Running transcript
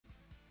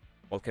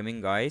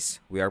Welcoming guys,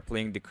 we are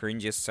playing the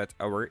cringiest set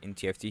ever in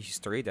TFT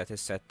history, that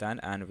is set 10,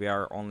 and we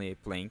are only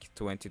playing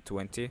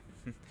 2020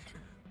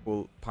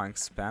 full punk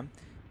spam.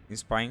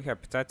 Inspiring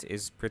Habitat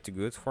is pretty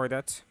good for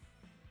that.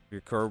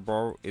 Recurve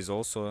Bow is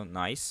also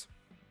nice,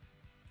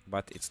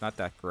 but it's not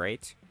that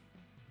great.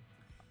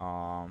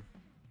 When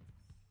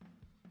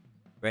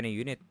a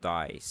unit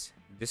dies,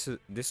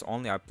 this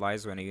only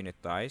applies when a unit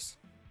dies.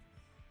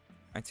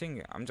 I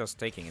think I'm just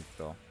taking it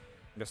though.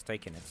 I'm just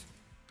taking it.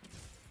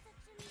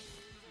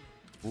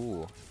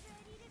 Ooh,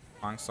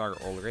 punks are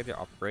already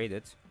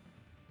upgraded,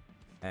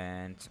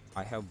 and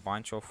I have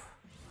bunch of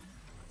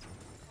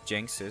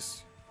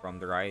Jinxes from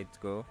the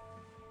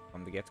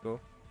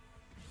get-go,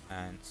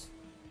 and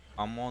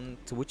I'm on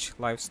Twitch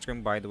live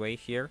stream by the way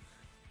here,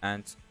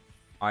 and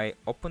I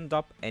opened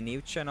up a new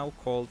channel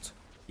called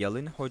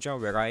YalinHoca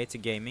Variety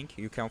Gaming.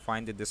 You can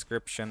find the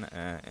description,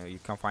 you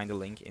can find the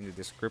link in the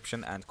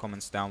description and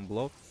comments down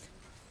below.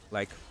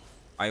 Like,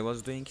 I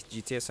was doing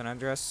GTA San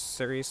Andreas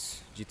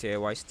series, GTA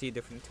Vice City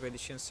Definitive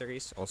Edition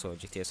series, also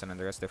GTA San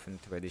Andreas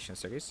Definitive Edition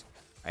series.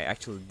 I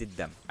actually did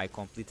them. I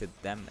completed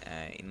them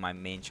in my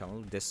main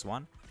channel, this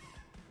one.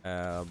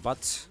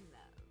 But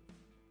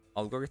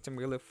algorithm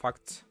really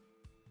fucked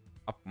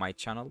up my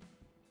channel.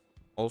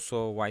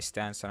 Also, Vice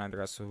City and San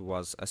Andreas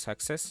was a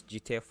success.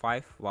 GTA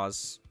 5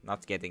 was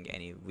not getting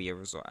any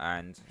views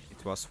and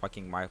it was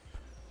fucking my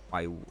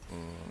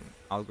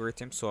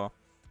algorithm. So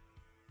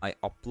I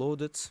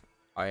uploaded.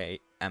 I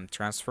am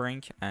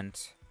transferring and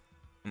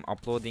I'm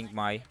uploading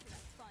my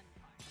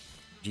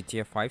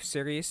GTA 5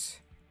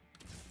 series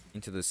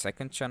into the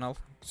second channel.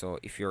 So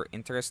if you're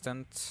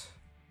interested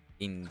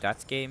in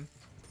that game,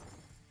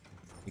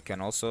 you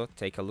can also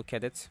take a look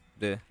at it.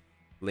 The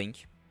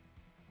link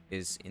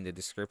is in the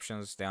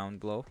descriptions down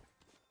below.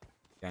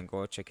 You can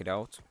go check it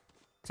out.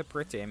 It's a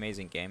pretty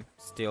amazing game.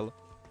 Still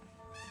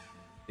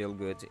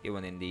good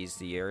even in these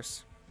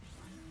years.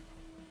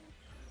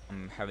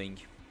 I'm having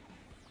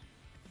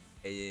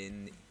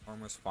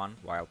enormous fun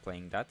while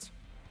playing that,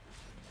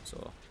 so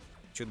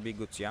it should be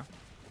good. Yeah,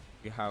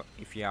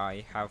 if you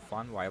have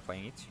fun while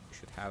playing it, you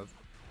should have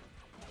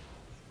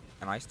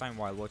a nice time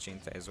while watching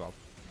it as well,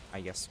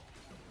 I guess.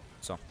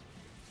 So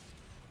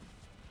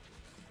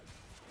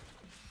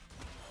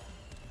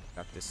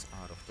got this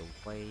out of the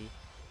way.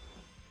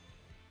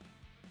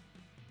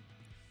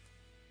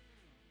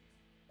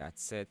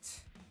 That's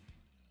it.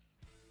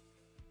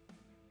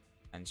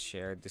 And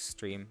share the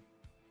stream.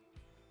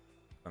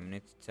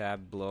 Community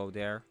tab below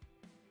there.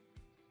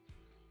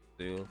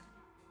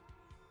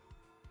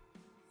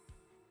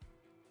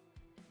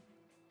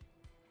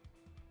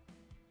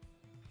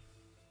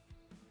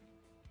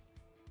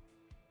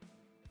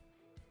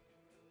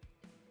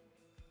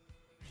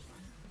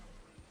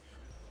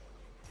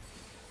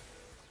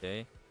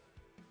 Okay.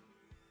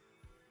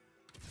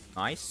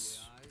 Nice.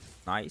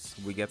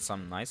 We get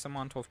some nice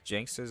amount of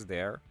Jinxes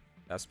there.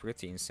 That's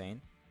pretty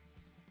insane.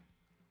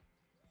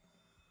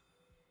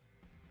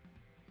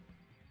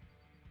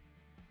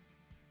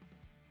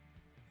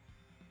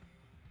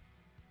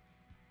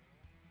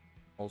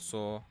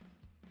 Also,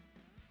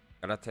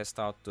 gotta test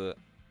out the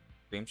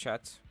stream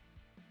chat.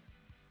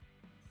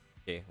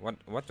 Okay,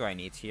 what do I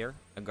need here?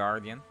 A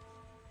Guardian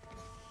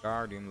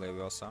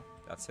Leviosa.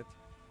 That's it.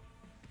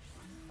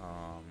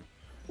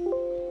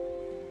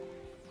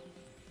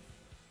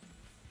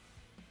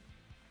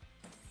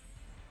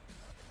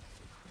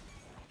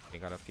 We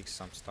gotta fix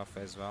some stuff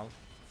as well.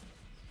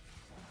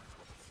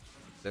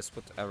 Let's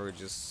put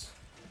averages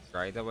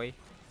right away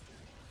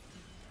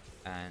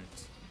and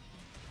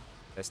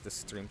test the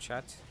stream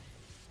chat.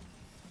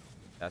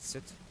 That's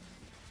it.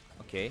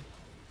 Okay.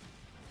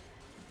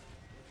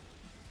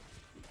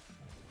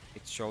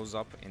 It shows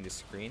up in the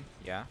screen.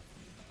 Yeah,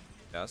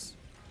 it does.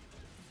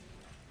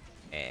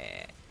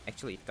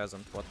 Actually, it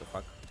doesn't. What the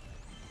fuck?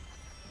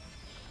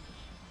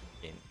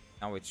 Okay,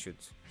 now it should.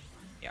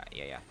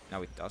 Yeah.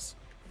 Now it does.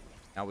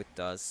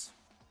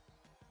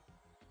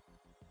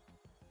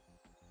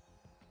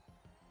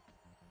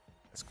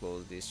 Let's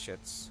close these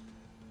shits.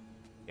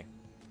 Okay.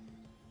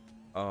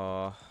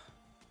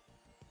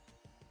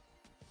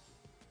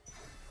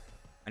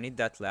 I need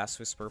that last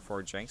whisper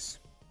for Jinx.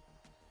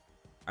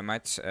 I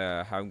might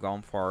have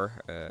gone for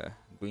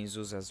Green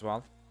Zeus as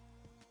well.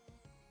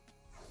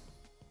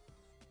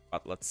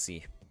 But let's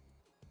see.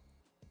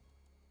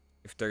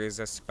 If there is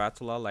a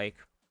spatula like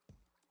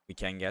we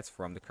can get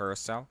from the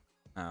carousel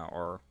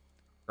or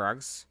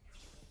drugs,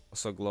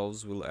 also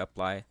gloves will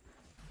apply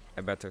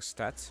a better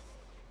stat.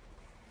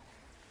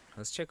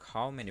 Let's check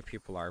how many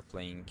people are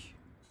playing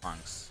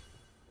punks.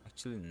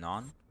 Actually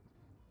none,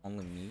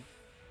 only me,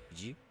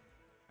 G,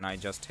 and I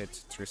just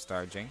hit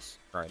 3-star Jinx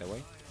right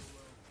away.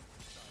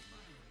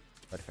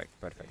 Perfect.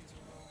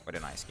 What a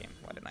nice game.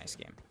 What a nice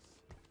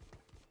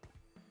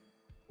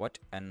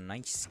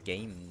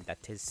game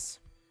that is.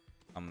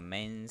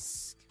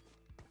 Immense.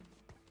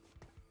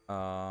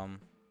 Why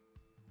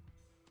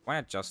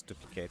not just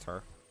duplicate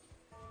her?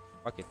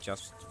 Fuck it,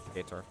 just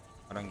duplicate her.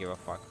 I don't give a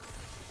fuck.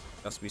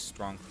 Just be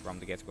strong from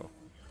the get-go.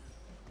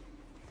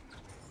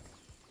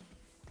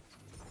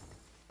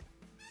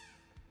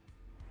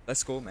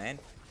 Let's go, man.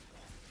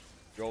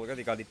 You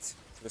already got it.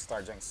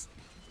 3-star Jinx.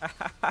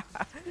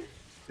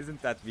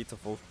 Isn't that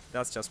beautiful?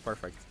 That's just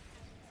perfect.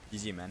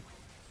 GG, man.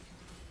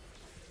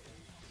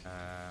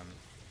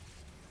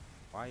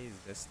 Why is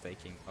this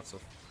taking lots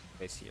of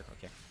space here?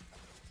 Okay.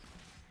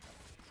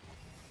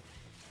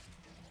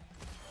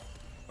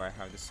 Do I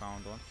have the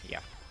sound on? Yeah.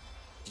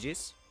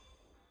 GG's.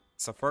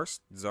 It's a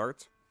first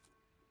dessert.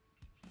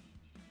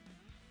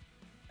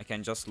 I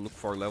can just look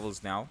for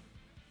levels now.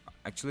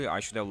 Actually, I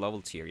should have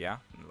leveled here, yeah?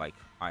 Like,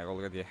 I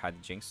already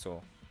had Jinx,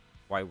 so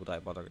why would I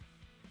bother?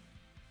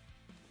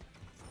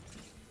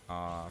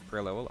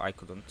 Pre-level? I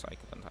couldn't. Okay.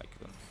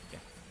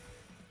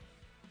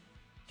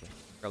 Okay,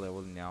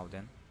 pre-level now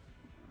then.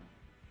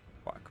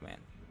 Fuck, man.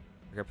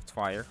 Rapid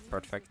fire,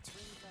 perfect.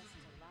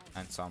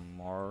 And some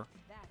more.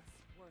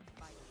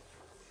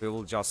 We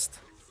will just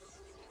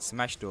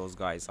smash those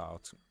guys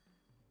out.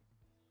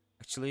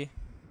 Actually,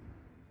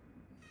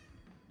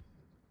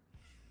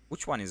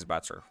 which one is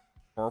better?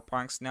 4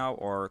 punks now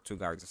or 2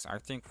 guardians? I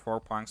think 4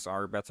 punks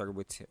are better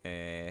with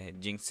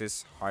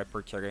Jinx's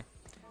hyper carry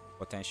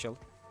potential.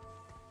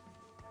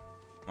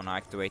 I'm gonna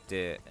activate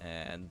the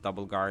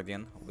double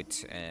guardian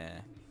with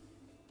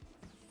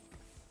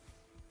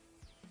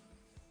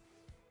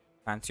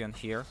Pantheon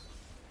here.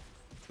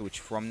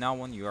 Which from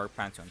now on you are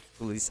Pantheon.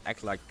 Please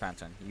act like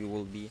Pantheon. You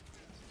will be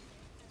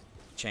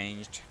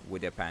changed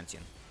with a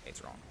Pantheon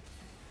later on.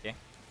 Okay.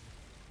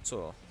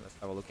 So let's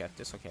have a look at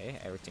this. Okay,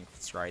 everything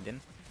fits right in.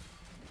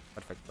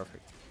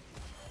 Perfect.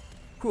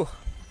 Whew.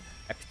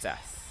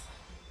 Epitaph.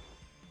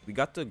 We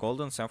got the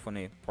Golden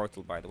Symphony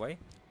portal, by the way.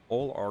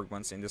 All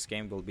augments in this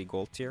game will be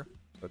gold tier,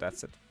 so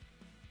that's it.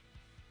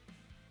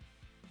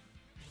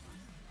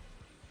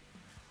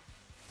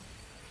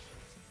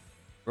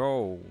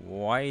 Bro,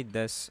 why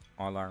this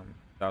alarm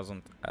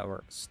doesn't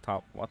ever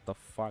stop? What the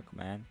fuck,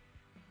 man?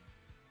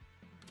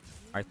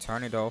 I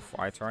turn it off,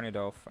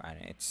 and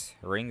it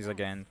rings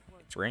again.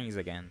 It rings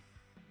again.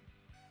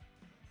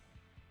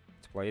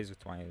 It plays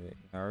with my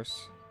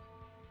nerves.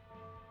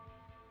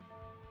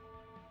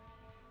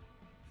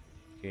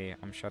 Okay,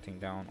 I'm shutting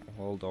down.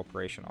 Hold the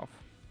operation off.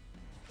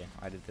 Okay,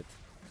 I did it.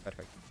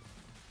 Perfect.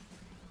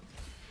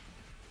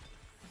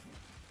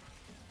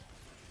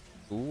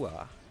 Ooh,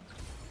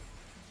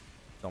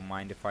 don't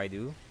mind if I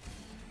do.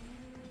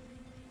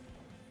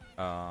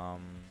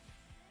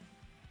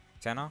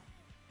 Senna.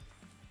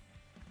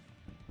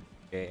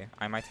 Okay,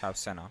 I might have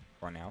Senna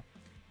for now.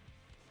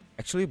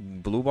 Actually,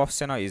 blue buff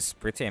Senna is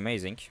pretty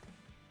amazing.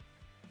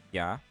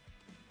 Yeah.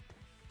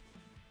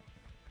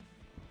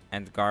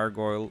 And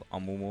Gargoyle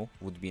Amumu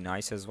would be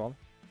nice as well.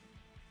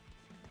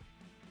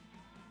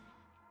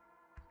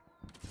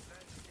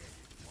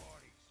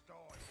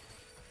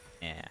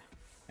 Yeah.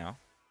 No.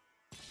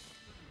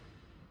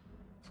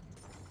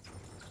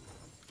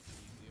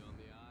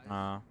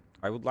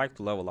 I would like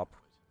to level up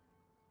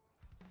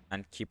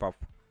and keep up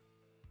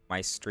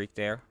my streak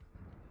there.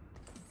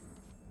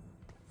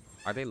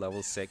 Are they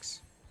level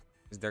 6?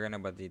 Is there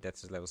anybody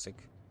that's level 6?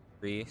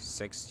 3,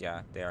 6?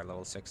 Yeah, they are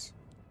level 6.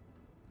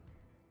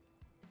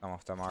 Some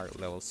of them are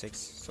level 6,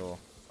 so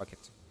fuck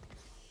it.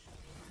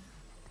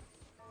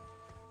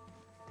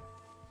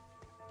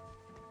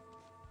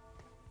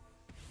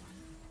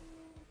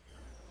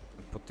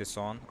 Put this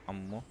on,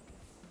 Ammo.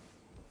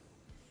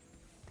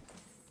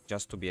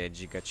 Just to be a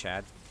Giga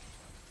Chad.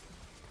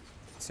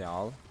 That's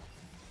all.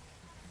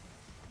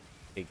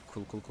 Okay,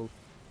 cool.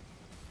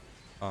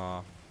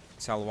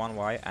 Sell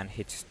 1Y and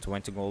hit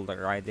 20 gold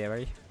right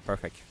there.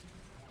 Perfect.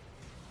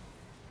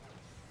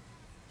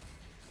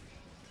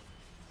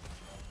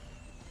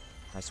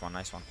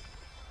 Nice one.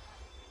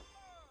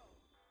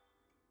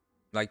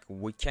 Like,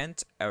 we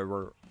can't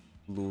ever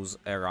lose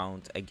a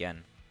round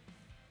again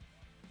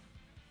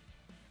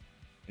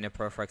in a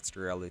perfect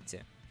reality,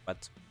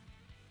 but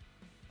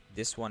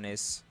this one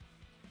is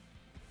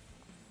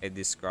a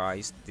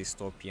disguised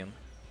dystopian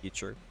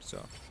future,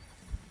 so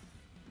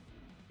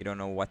you don't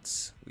know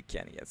what we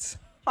can get.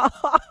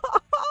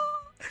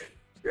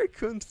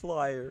 Raccoon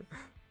Flyer.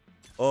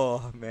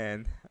 Oh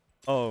man.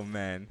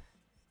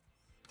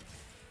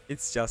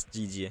 It's just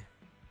GG.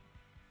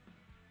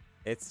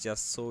 It's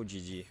just so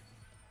GG.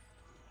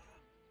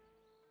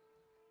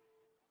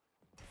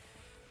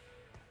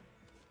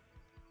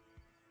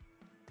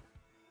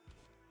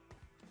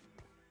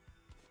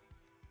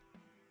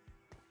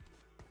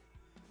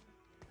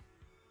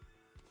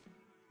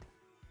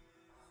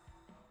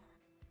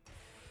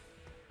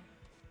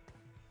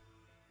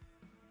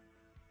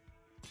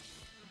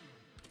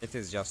 It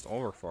is just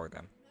over for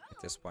them at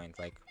this point.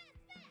 Like,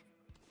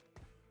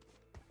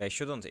 they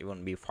shouldn't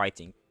even be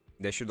fighting.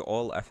 They should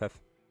all FF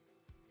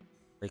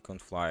Raccoon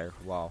Flyer.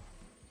 Wow.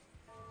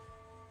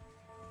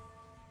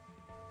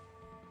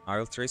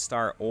 I'll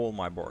 3-star all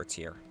my boards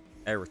here.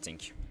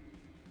 Everything.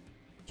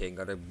 Okay,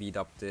 gotta beat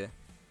up the...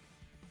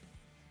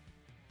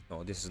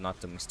 No, this is not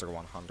the Mr.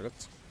 100.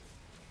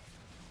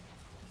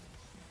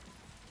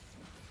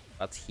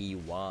 But he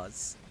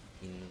was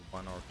in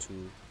 1 or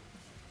 2...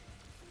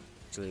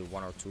 Actually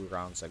 1 or 2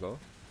 rounds ago.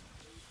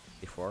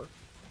 Before.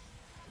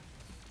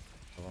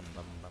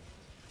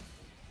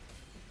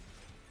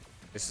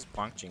 This is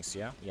Punk Jinx,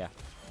 yeah? Yeah.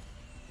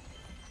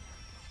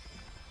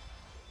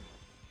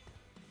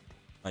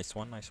 Nice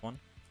one, nice one.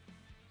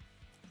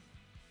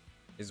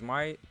 Is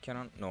my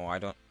cannon? No, I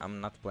don't.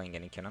 I'm not playing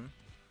any cannon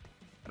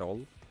at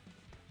all.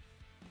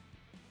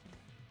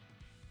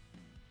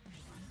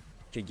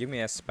 Okay, give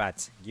me a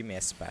spat. Give me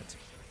a spat.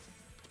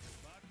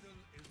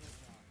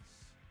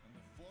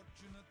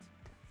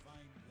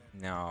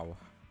 No.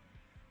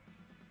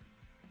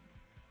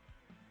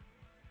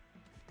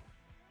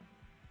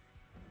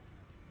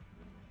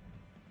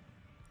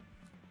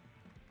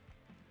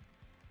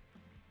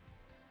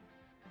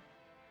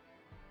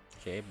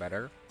 Okay,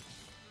 better.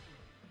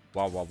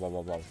 Wow, wow, wow,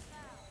 wow, wow.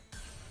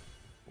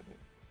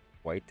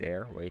 Wait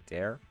there, wait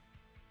there.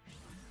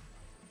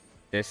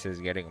 This is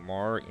getting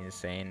more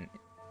insane.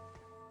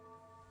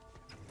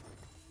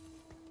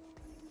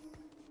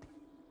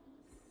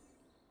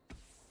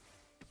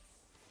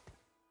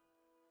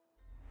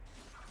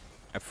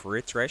 A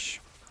free trash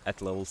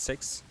at level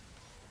 6.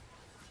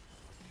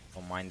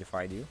 Don't mind if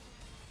I do.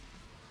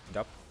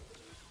 Yup.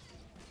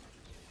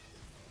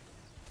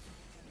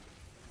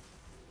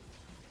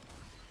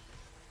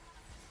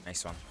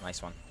 Nice one,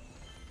 nice one.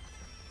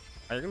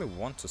 I really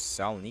want to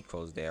sell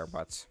Nikos there,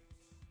 but...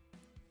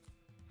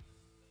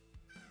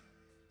 You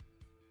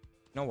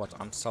know what?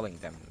 I'm selling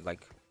them.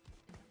 Like,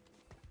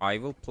 I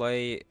will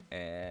play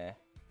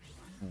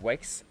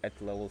Wex at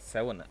level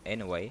 7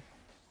 anyway.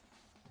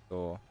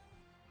 So...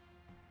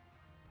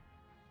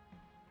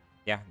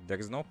 Yeah, there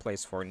is no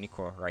place for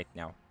Nico right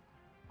now.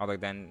 Other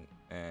than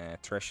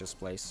Thresh's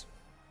place.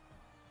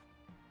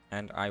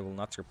 And I will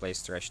not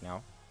replace Thresh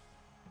now.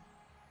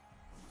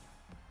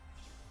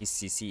 His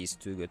CC is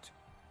too good.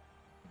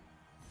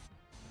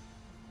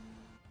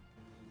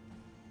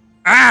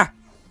 Ah!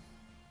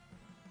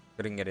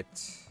 Couldn't get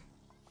it.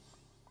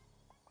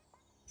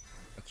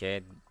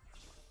 Okay,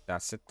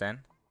 that's it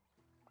then.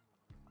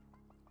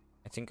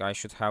 I think I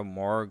should have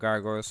more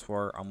gargoyles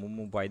for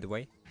Amumu, by the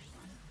way.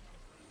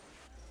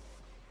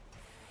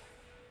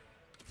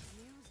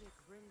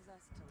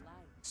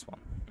 This one.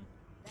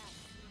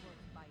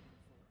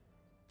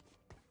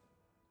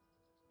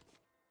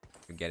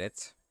 You get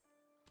it?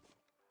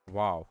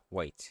 Wow,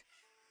 wait.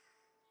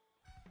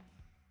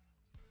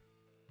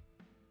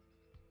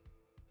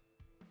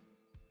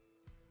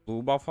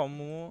 Blue buff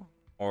Amumu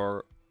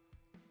or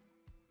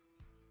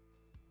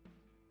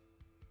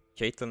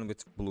Caitlyn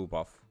with blue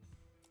buff?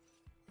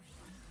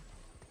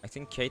 I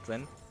think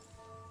Caitlyn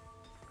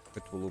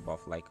with blue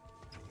buff, like,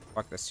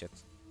 fuck this shit.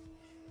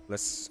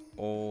 Let's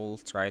all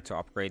try to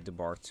upgrade the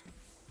board.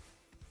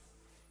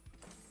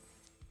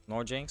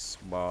 No Jinx,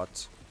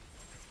 but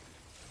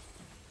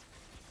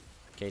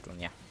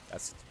Caitlyn, yeah,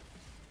 that's it.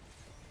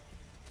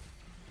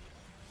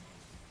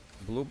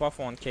 Blue buff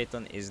on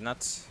Caitlyn is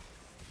not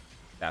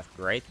that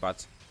great,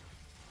 but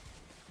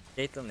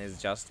Caitlyn is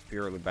just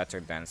purely better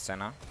than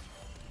Senna.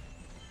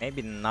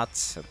 Maybe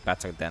not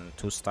better than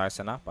 2-star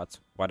Senna, but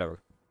whatever.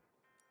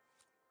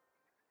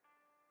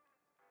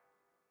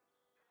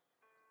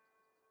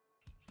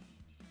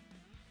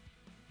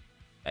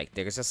 Like,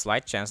 there is a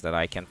slight chance that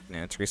I can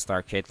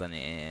 3-star Caitlyn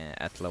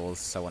at level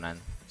 7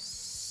 and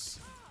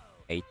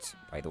 8,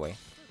 by the way.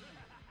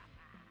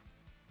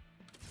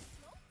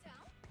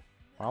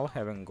 While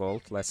having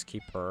gold, let's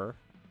keep her.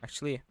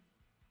 Actually,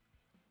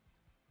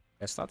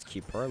 let's not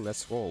keep her,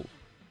 let's roll.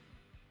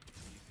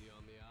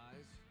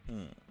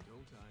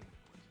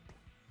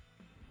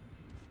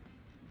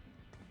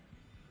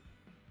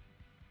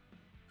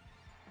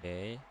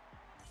 Okay.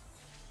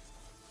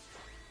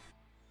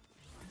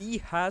 He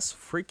has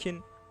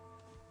freaking...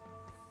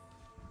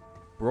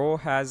 Bro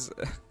has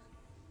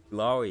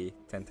glowy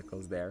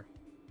tentacles there.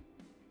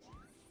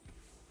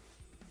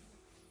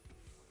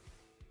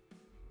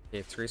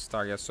 Okay,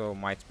 3-star Yasuo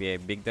might be a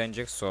big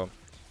danger, so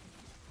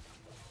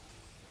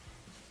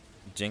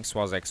Jinx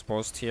was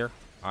exposed here.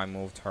 I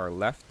moved her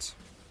left.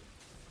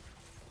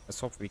 Let's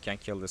hope we can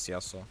kill this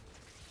Yasuo.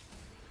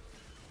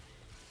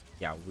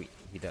 Yeah, we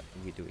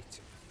do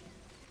it.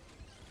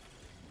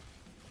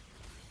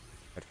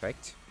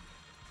 Perfect.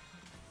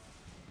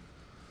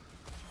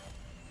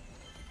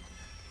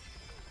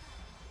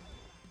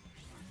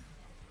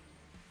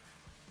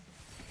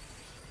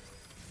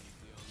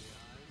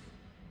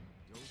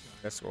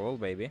 Let's roll,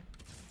 baby.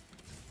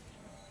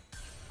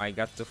 I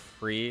got the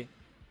free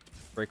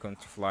frequent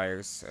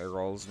flyers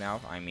rolls now.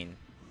 I mean,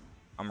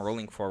 I'm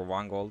rolling for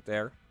 1 gold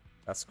there.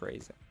 That's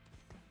crazy.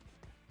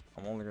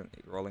 I'm only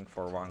rolling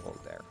for 1 gold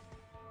there.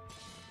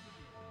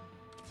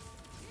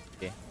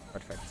 Okay,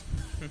 perfect.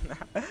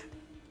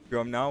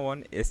 From now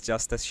on, it's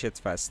just a shit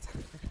fest.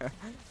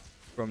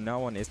 From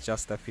now on, it's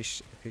just a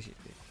fish.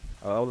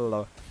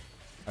 Oh,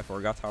 I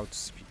forgot how to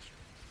speak.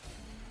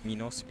 Me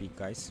no speak,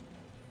 guys.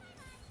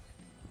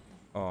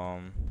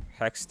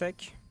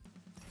 Hextech.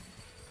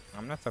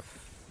 I'm not a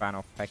fan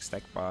of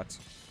Hextech, but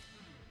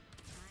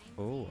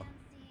oh,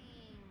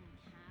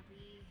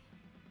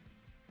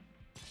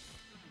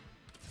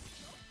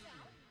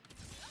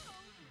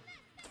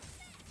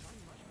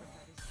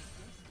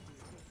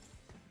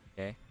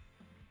 okay.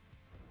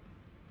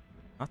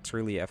 Not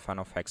really a fan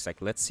of Hextech.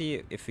 Let's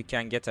see if we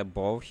can get a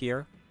bow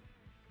here.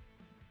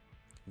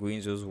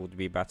 Guinzo's would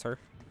be better.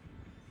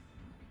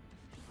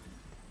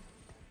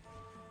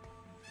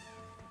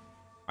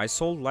 I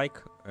sold like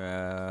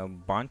a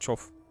bunch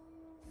of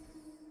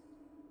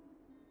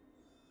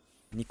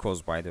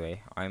Nikos, by the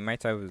way. I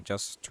might have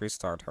just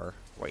restart her.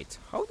 Wait,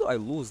 how do I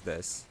lose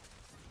this?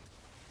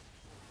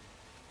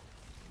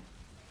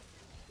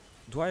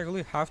 Do I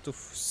really have to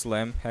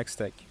slam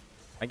Hextech?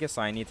 I guess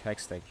I need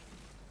Hextech.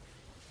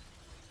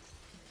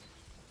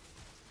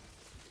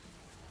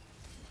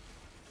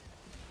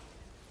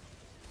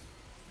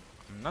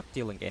 I'm not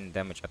dealing any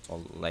damage at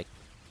all. Like,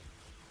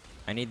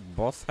 I need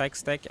both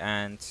Hextech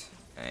and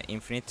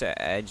Infinite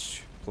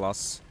Edge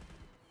plus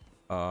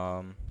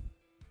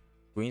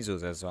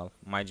Guinzo's as well.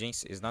 My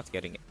Jinx is not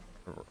getting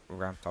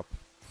ramped up.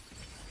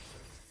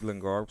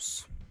 Healing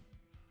Orbs.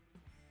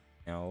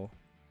 No.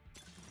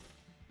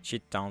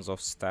 Shit tons of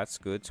stats,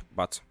 good.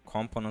 But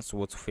components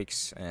would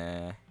fix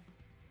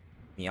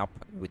me up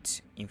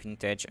with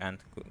Infinite Edge and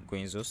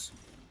Guinzo's.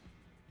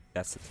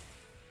 That's it.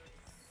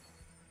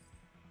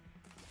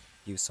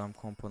 Give some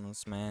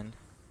components, man.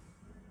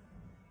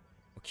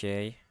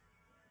 Okay.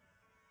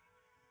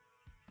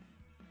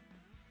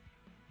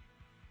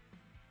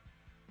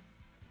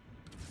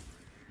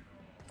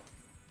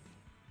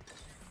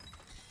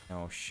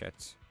 Oh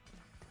shit.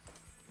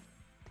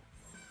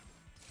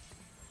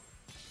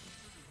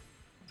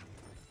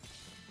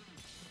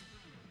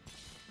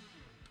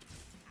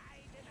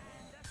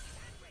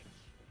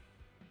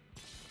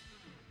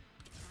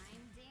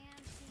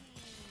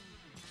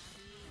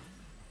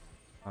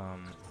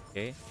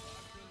 Okay.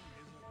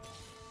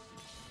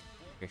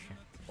 Okay,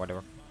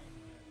 whatever.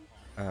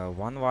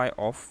 1Y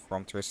off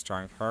from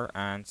Tristan her,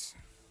 and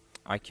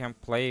I can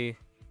play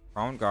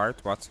Crown Guard,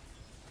 but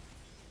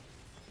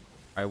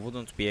I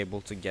wouldn't be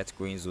able to get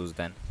Guinzo's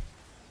then.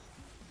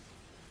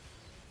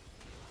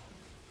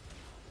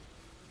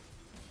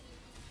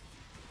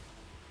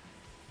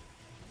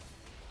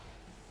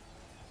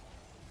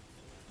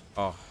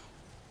 Oh,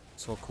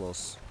 so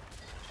close.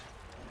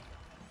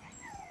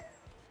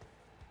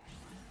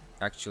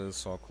 Actually,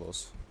 so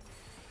close.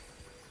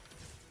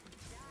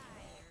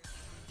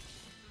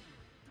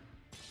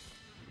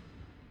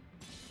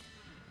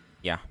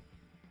 Yeah.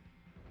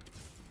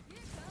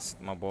 This is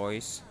my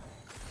boys.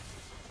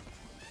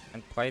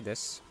 And play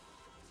this.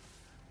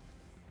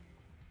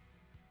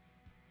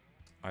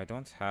 I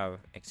don't have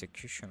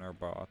Executioner,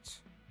 but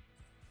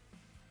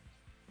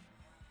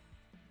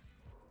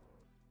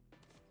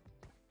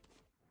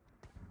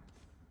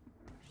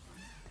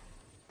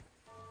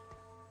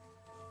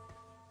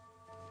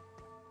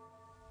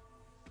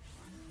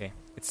okay,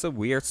 it's a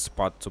weird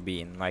spot to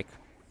be in. Like,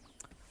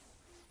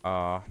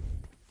 why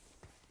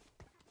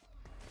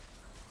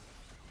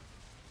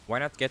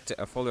not get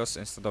Aphelios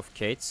instead of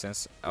Kate,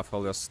 since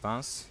Aphelios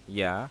stuns?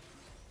 Yeah,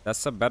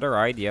 that's a better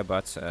idea,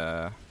 but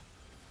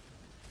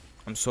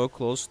I'm so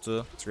close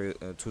to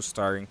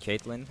 2-starring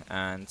Caitlyn,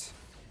 and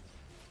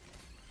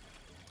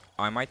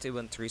I might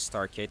even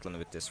 3-star Caitlyn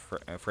with this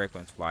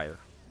frequent flyer.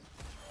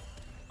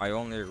 I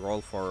only roll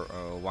for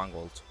 1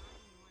 gold.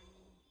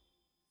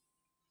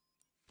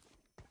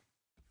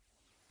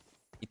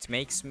 It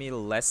makes me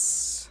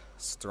less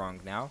strong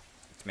now.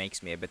 It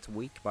makes me a bit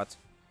weak, but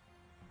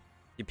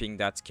keeping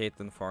that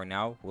Caitlyn for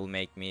now will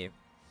make me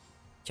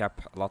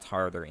cap a lot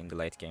harder in the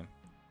late game.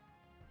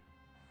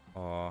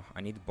 Oh,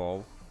 I need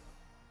bow.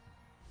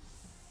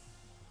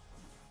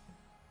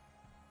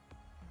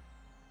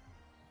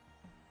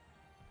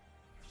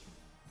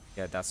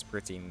 Yeah, that's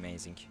pretty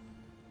amazing.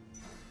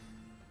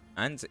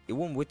 And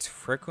even with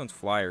frequent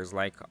flyers,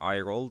 like I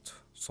rolled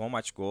so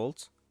much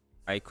gold,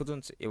 I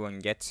couldn't even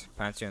get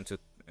Pantheon to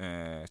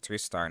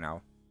 3-star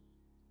now.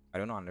 I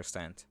don't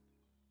understand.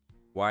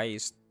 Why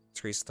is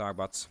 3-star,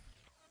 but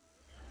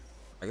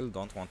I really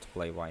don't want to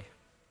play Y.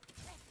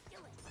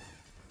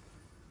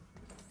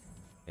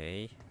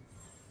 Okay.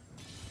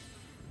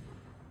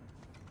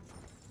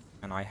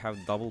 And I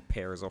have double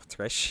pairs of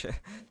Thresh.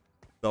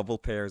 Double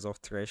pairs of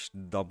Thresh,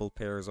 double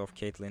pairs of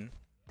Caitlyn.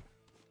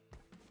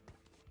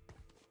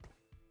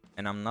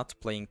 And I'm not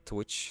playing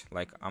Twitch,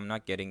 like I'm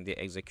not getting the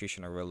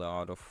Executioner really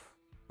out of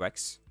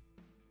Vex.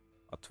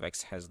 But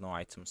Vex has no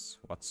items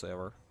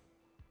whatsoever.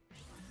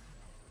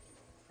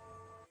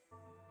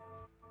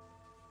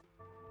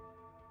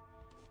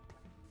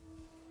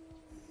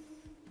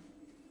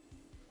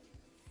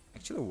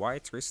 Actually, Y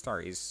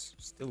 3-star is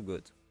still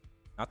good.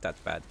 Not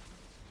that bad.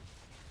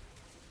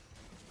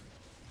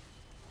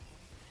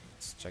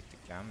 Let's check the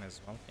cam as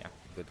well. Yeah,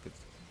 good, good.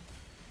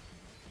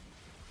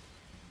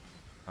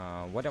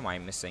 What am I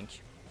missing?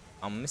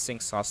 I'm missing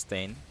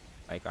sustain.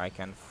 Like I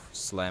can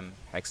slam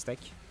Hextech.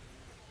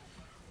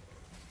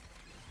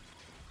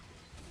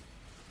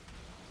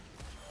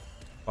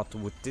 But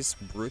with this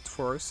brute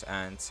force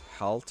and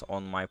health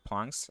on my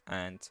punks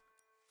and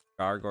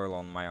gargoyle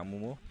on my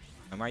Amumu,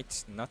 I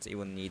might not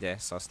even need a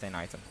sustain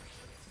item.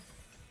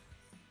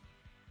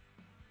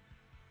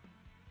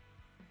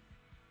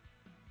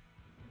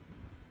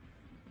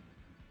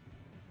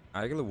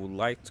 I really would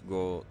like to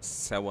go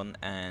 7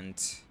 and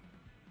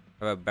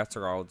have a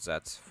better odds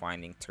at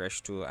finding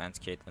Thresh 2 and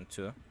Caitlyn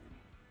 2.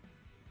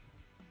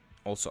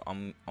 Also,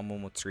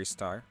 Amumu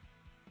 3-star.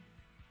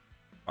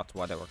 But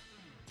whatever.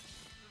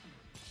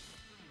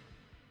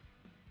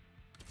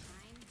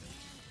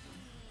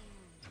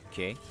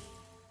 Okay.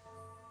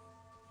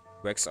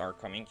 Vex are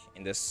coming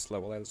in this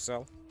level as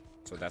well.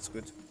 So that's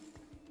good.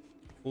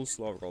 Full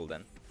slow roll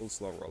then. Full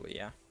slow roll,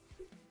 yeah.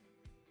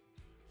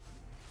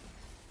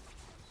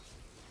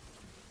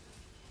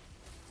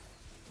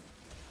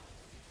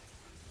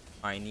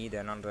 I need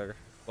another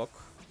block.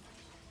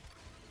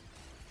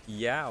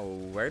 Yeah,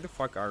 where the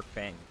fuck are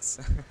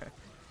PUNKS?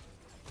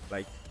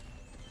 Like,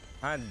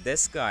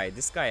 this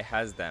guy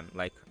has them.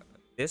 Like,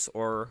 this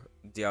or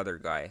the other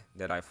guy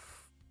that I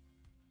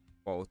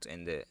fought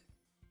in the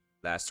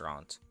last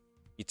round.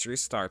 He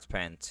 3-starred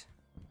Pant,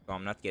 so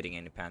I'm not getting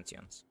any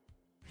Pantheons.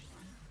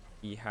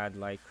 He had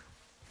like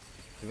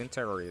Twin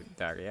Terror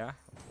there, yeah?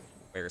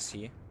 Where is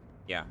he?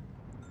 Yeah,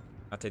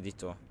 not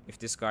Edito. If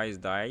this guy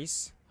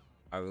dies,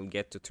 I will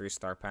get to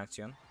 3-star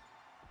Pantheon.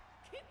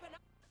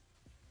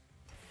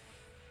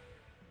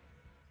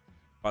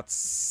 But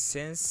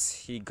since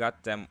he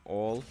got them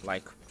all,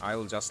 like, I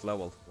will just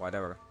level,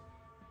 whatever.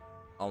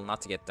 I'll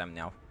not get them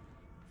now.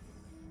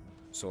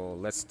 So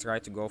let's try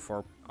to go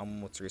for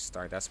Amumu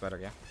 3-star, that's better,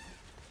 yeah?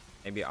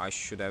 Maybe I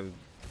should have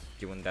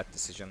given that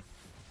decision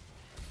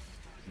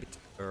a bit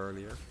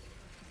earlier.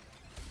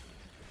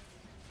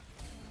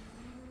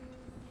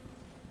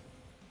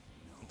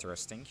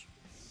 Interesting.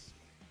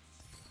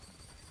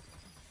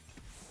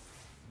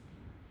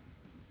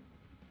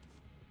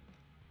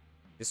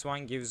 This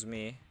one gives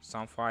me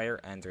Sunfire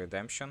and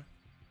Redemption.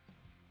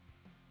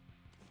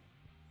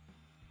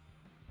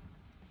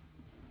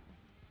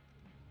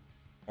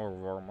 Or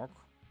Warmog.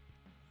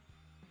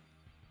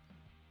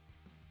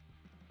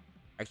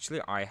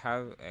 Actually, I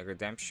have a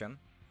Redemption.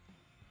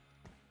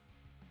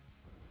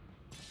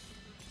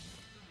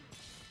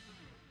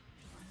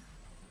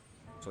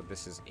 So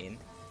this is in.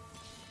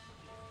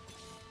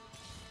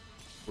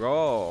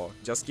 Bro,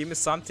 just give me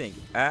something.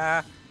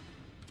 Ah,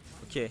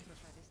 okay.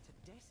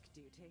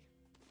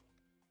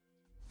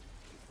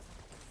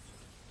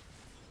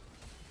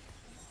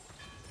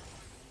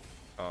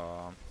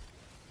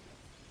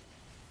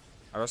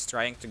 I was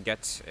trying to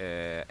get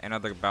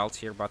another belt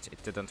here, but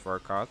it didn't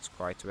work out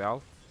quite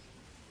well.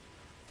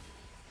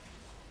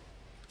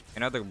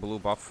 Another blue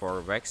buff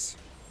for Vex.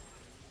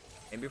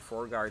 Maybe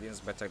 4 Guardians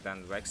better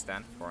than Vex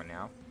then, for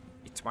now.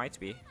 It might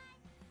be.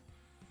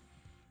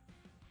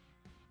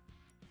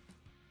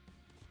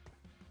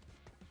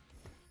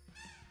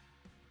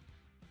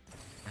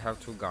 I have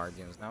 2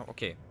 Guardians now.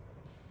 Okay.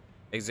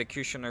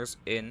 Executioners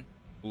in,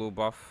 blue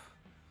buff,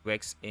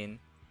 Vex in,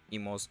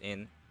 Emos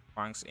in,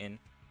 PUNKS in.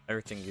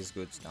 Everything is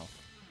good now.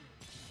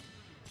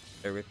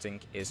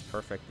 Everything is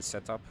perfectly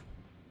set up.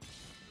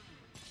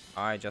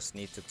 I just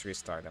need to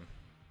 3-star them.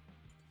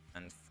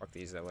 And fuck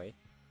these away.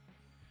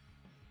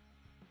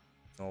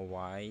 No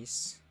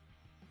wise.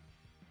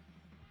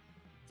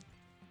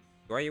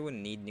 Do I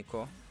even need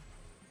Nico?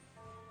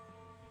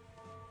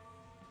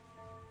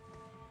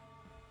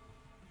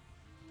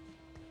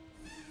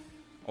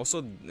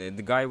 Also, the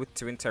guy with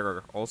Twin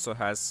Terror also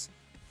has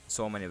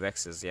so many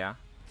Vexes, yeah?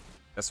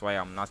 That's why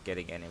I'm not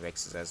getting any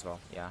Vexes as well,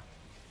 yeah.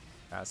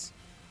 Pass.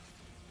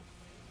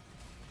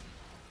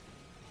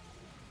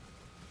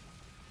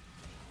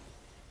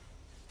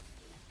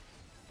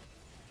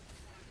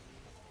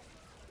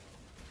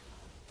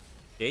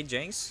 Okay,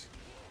 Jinx.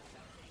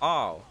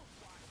 Oh.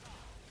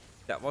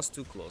 That was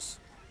too close.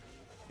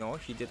 No,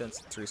 he didn't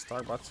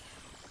 3-star, but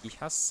he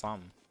has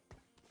some.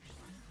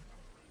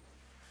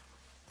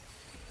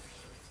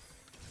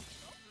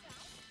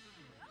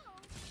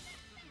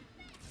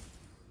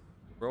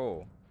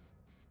 Bro.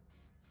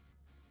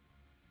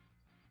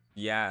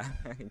 Yeah,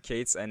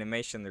 Kate's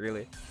animation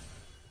really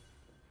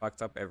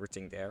fucked up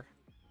everything there.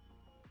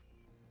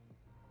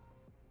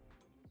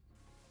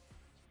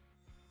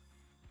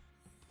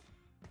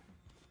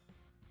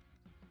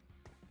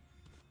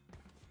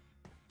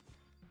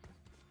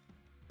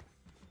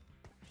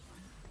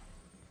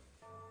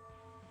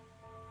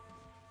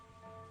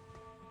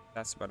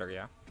 That's better,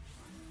 yeah.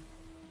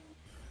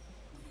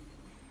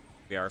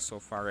 We are so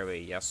far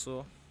away,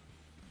 Yasuo.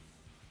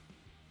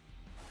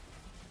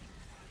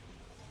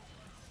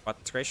 But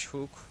Thresh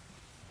Hook.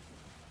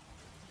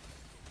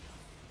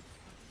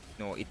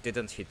 No, it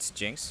didn't hit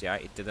Jinx. Yeah,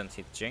 it didn't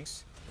hit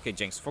Jinx. Okay,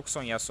 Jinx, focus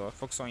on Yasuo.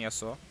 Focus on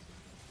Yasuo.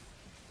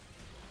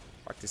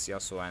 Fuck this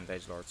Yasuo and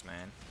Edgelords,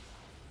 man.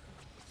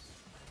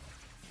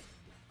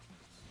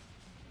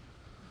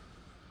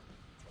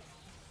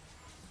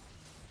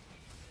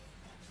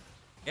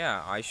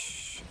 Yeah,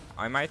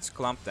 I might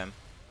clump them.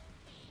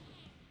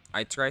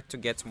 I tried to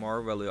get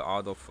more value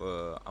out of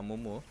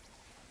Amumu,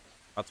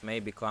 but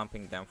maybe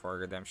clumping them for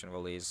redemption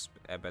value is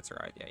a better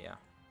idea, yeah.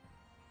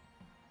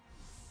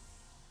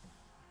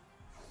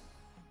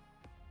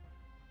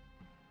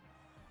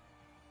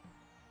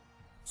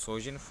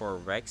 Sojin for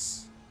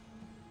Vex.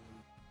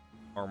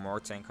 Or more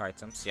tank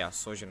items. Yeah,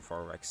 Sojin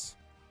for Vex.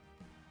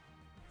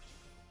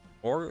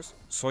 Or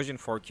Sojin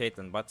for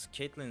Caitlyn, but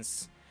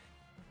Caitlyn's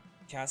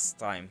cast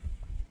time.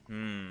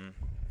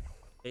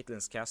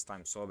 Caitlyn's cast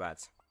time so bad.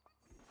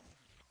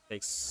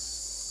 Takes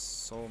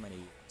so many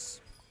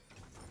years.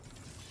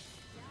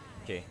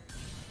 Okay.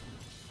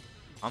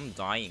 I'm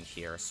dying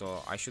here,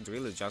 so I should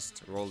really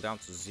just roll down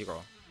to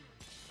 0.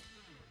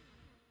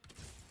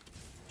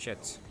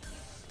 Shit.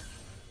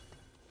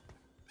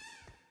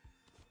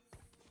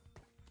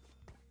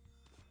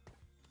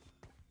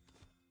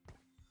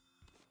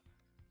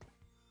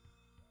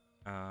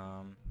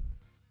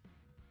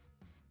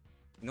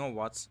 You know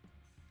what?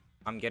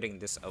 I'm getting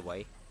this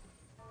away.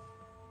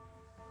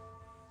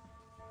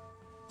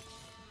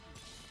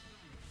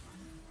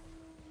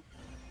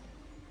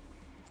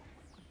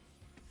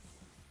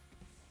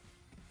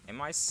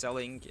 Am I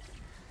selling?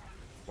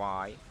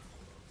 Why?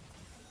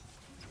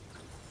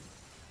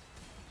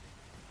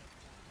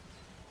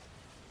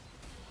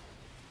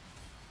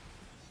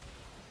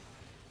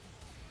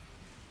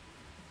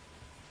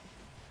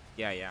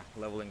 Yeah,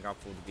 leveling up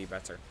would be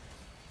better.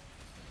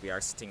 We are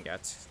sitting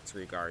at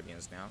 3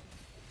 Guardians now.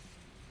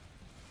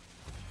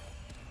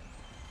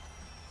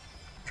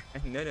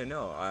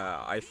 No,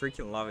 I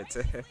freaking love it.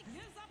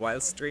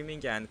 While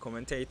streaming and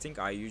commentating,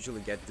 I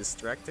usually get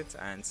distracted,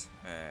 and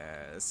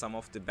some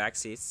of the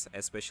backseats,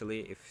 especially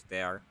if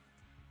they are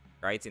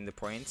right in the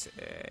point,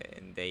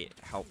 and they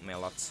help me a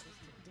lot.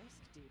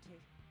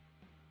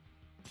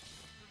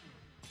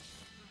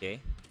 Okay,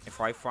 if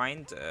I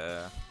find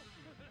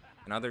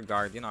another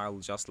Guardian, I'll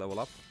just level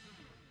up.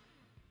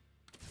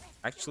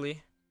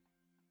 Actually,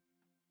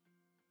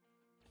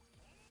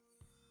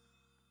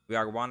 we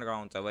are 1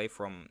 round away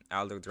from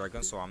Elder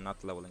Dragon, so I'm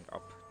not leveling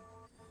up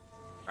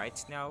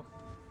right now.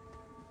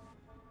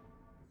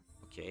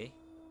 Okay.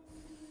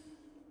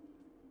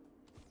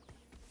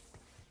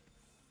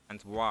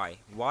 And why?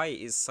 Why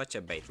is such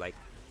a bait? Like,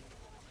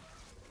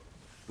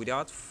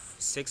 without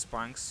 6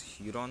 punks,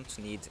 you don't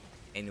need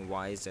any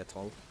Ys at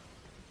all.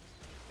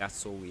 That's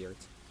so weird.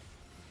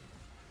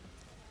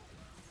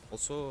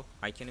 Also,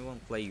 I can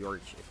even play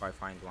York if I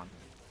find one.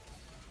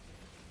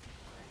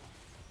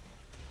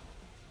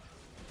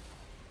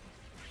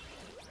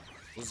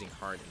 Losing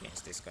hard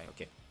against this guy.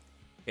 Okay.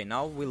 Okay,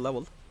 now we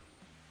level.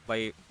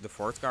 Play the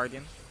 4th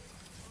Guardian.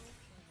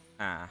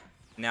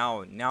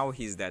 Now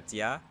he's dead.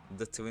 Yeah,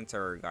 the Twin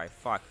Terror guy.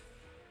 Fuck.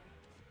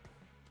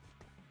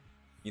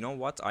 You know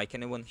what? I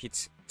can even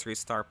hit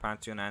 3-star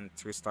Pantheon and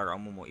 3-star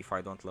Amumu if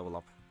I don't level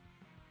up.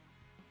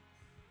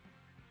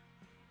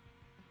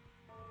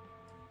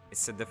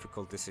 It's a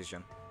difficult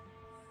decision.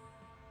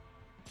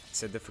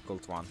 It's a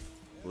difficult one.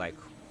 Like,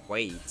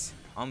 wait,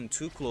 I'm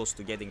too close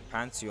to getting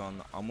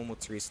Pantheon, Amumu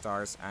 3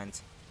 stars, and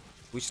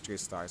which 3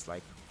 stars,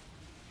 like.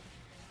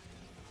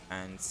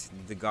 And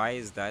the guy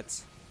is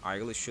that I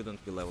really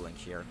shouldn't be leveling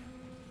here.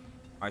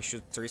 I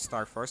should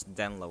 3-star first,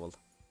 then level.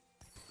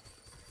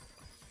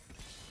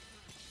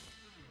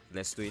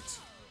 Let's do it.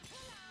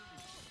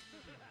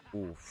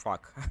 Ooh,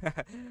 fuck.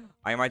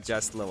 I might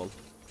just level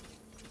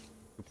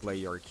to play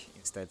York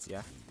instead,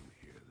 yeah.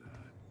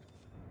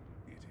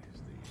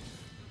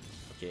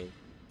 Okay.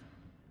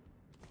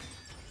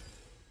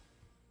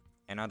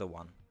 Another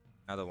one.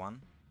 Another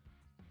one.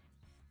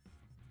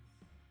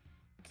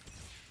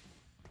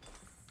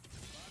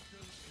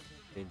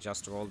 They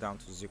just roll down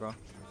to 0.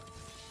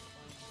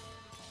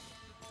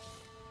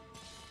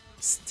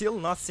 Still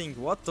nothing.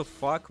 What the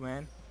fuck,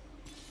 man?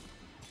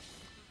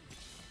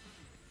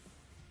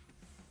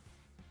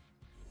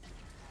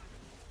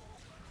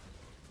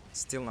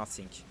 Still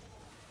nothing.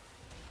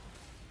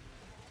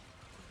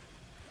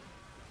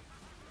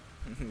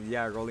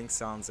 Yeah, rolling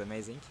sounds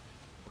amazing.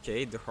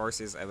 Okay, the horse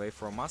is away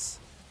from us.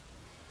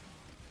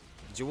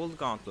 Jeweled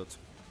Gauntlet.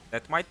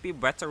 That might be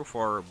better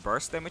for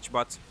burst damage,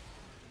 but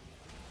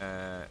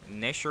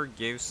Nature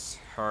gives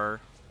her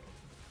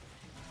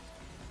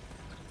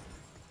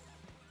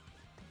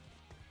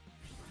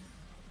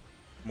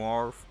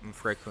more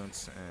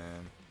frequent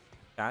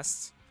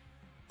casts.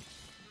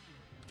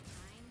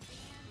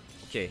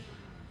 Okay,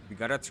 we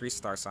got a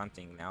 3-star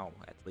something now,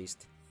 at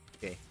least.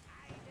 Okay.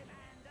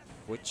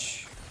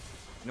 Which,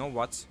 you know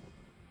what?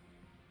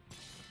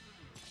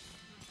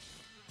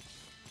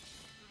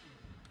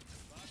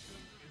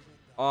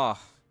 Oh,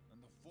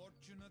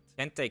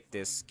 can't take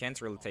this. Can't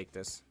really take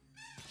this.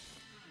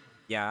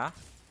 Yeah.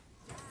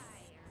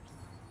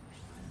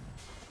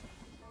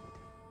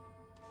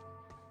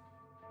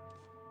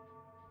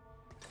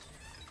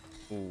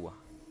 Ooh.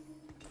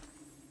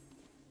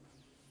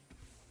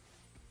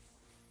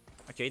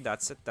 Okay,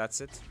 that's it.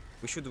 That's it.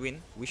 We should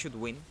win. We should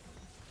win.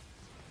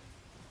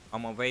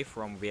 I'm away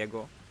from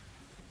Viego.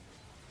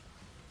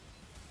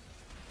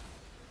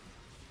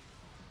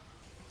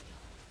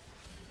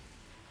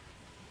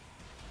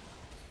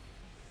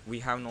 We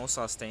have no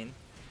sustain.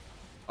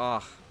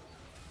 Ah.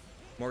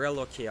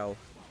 Morello kill.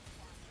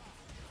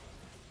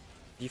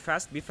 Be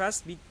fast, be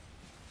fast, be...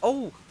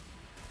 Oh!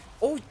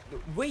 Oh,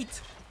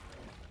 wait!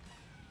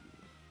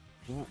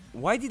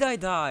 Why did I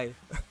die?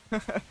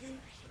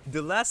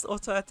 The last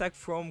auto attack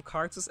from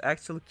Karthus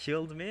actually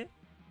killed me?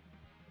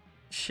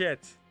 Shit.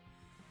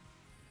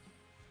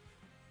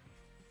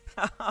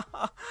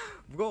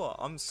 Bro,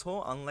 I'm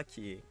so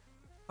unlucky.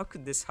 How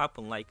could this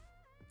happen? Like,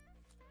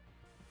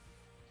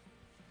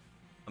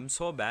 I'm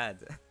so bad.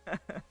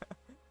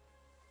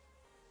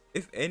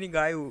 If any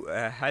guy who,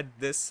 had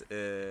this,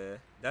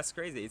 that's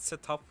crazy. It's a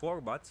top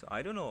 4, but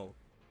I don't know.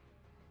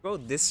 Bro,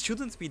 this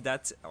shouldn't be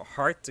that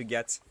hard to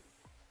get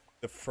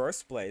the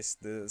first place,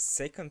 the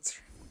second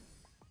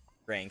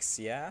ranks,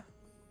 yeah?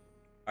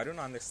 I don't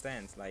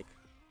understand. Like,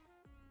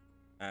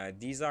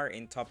 these are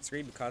in top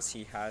 3 because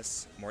he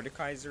has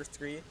Mordekaiser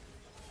 3.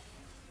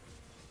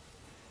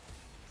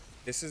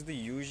 This is the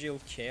usual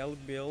Kale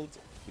build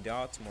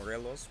without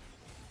Morelos.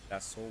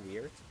 That's so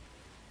weird.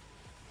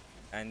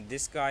 And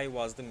this guy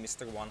was the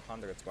Mr.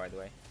 100, by the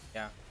way.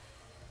 Yeah.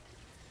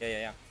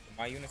 Yeah.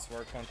 My units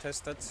were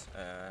contested,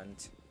 and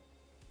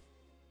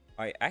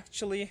I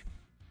actually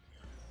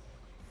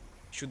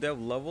should have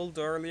leveled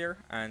earlier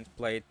and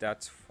played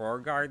that 4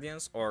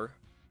 Guardians, or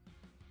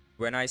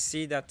when I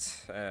see that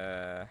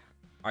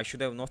I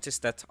should have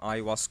noticed that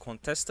I was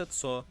contested,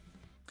 so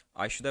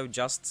I should have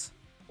just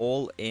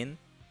all in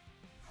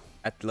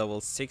at level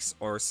 6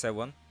 or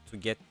 7 to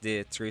get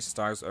the 3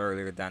 stars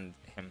earlier than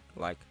him.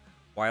 Like,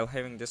 while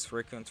having this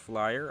frequent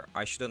flyer,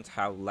 I shouldn't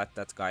have let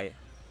that guy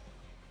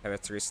have a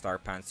 3-star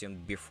Pantheon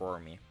before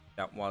me.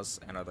 That was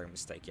another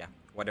mistake, yeah.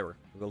 Whatever,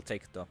 we'll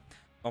take it though.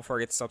 Don't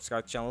forget to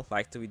subscribe to the channel,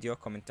 like the video,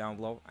 comment down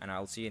below, and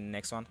I'll see you in the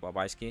next one. Bye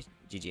bye ski,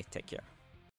 GG, take care.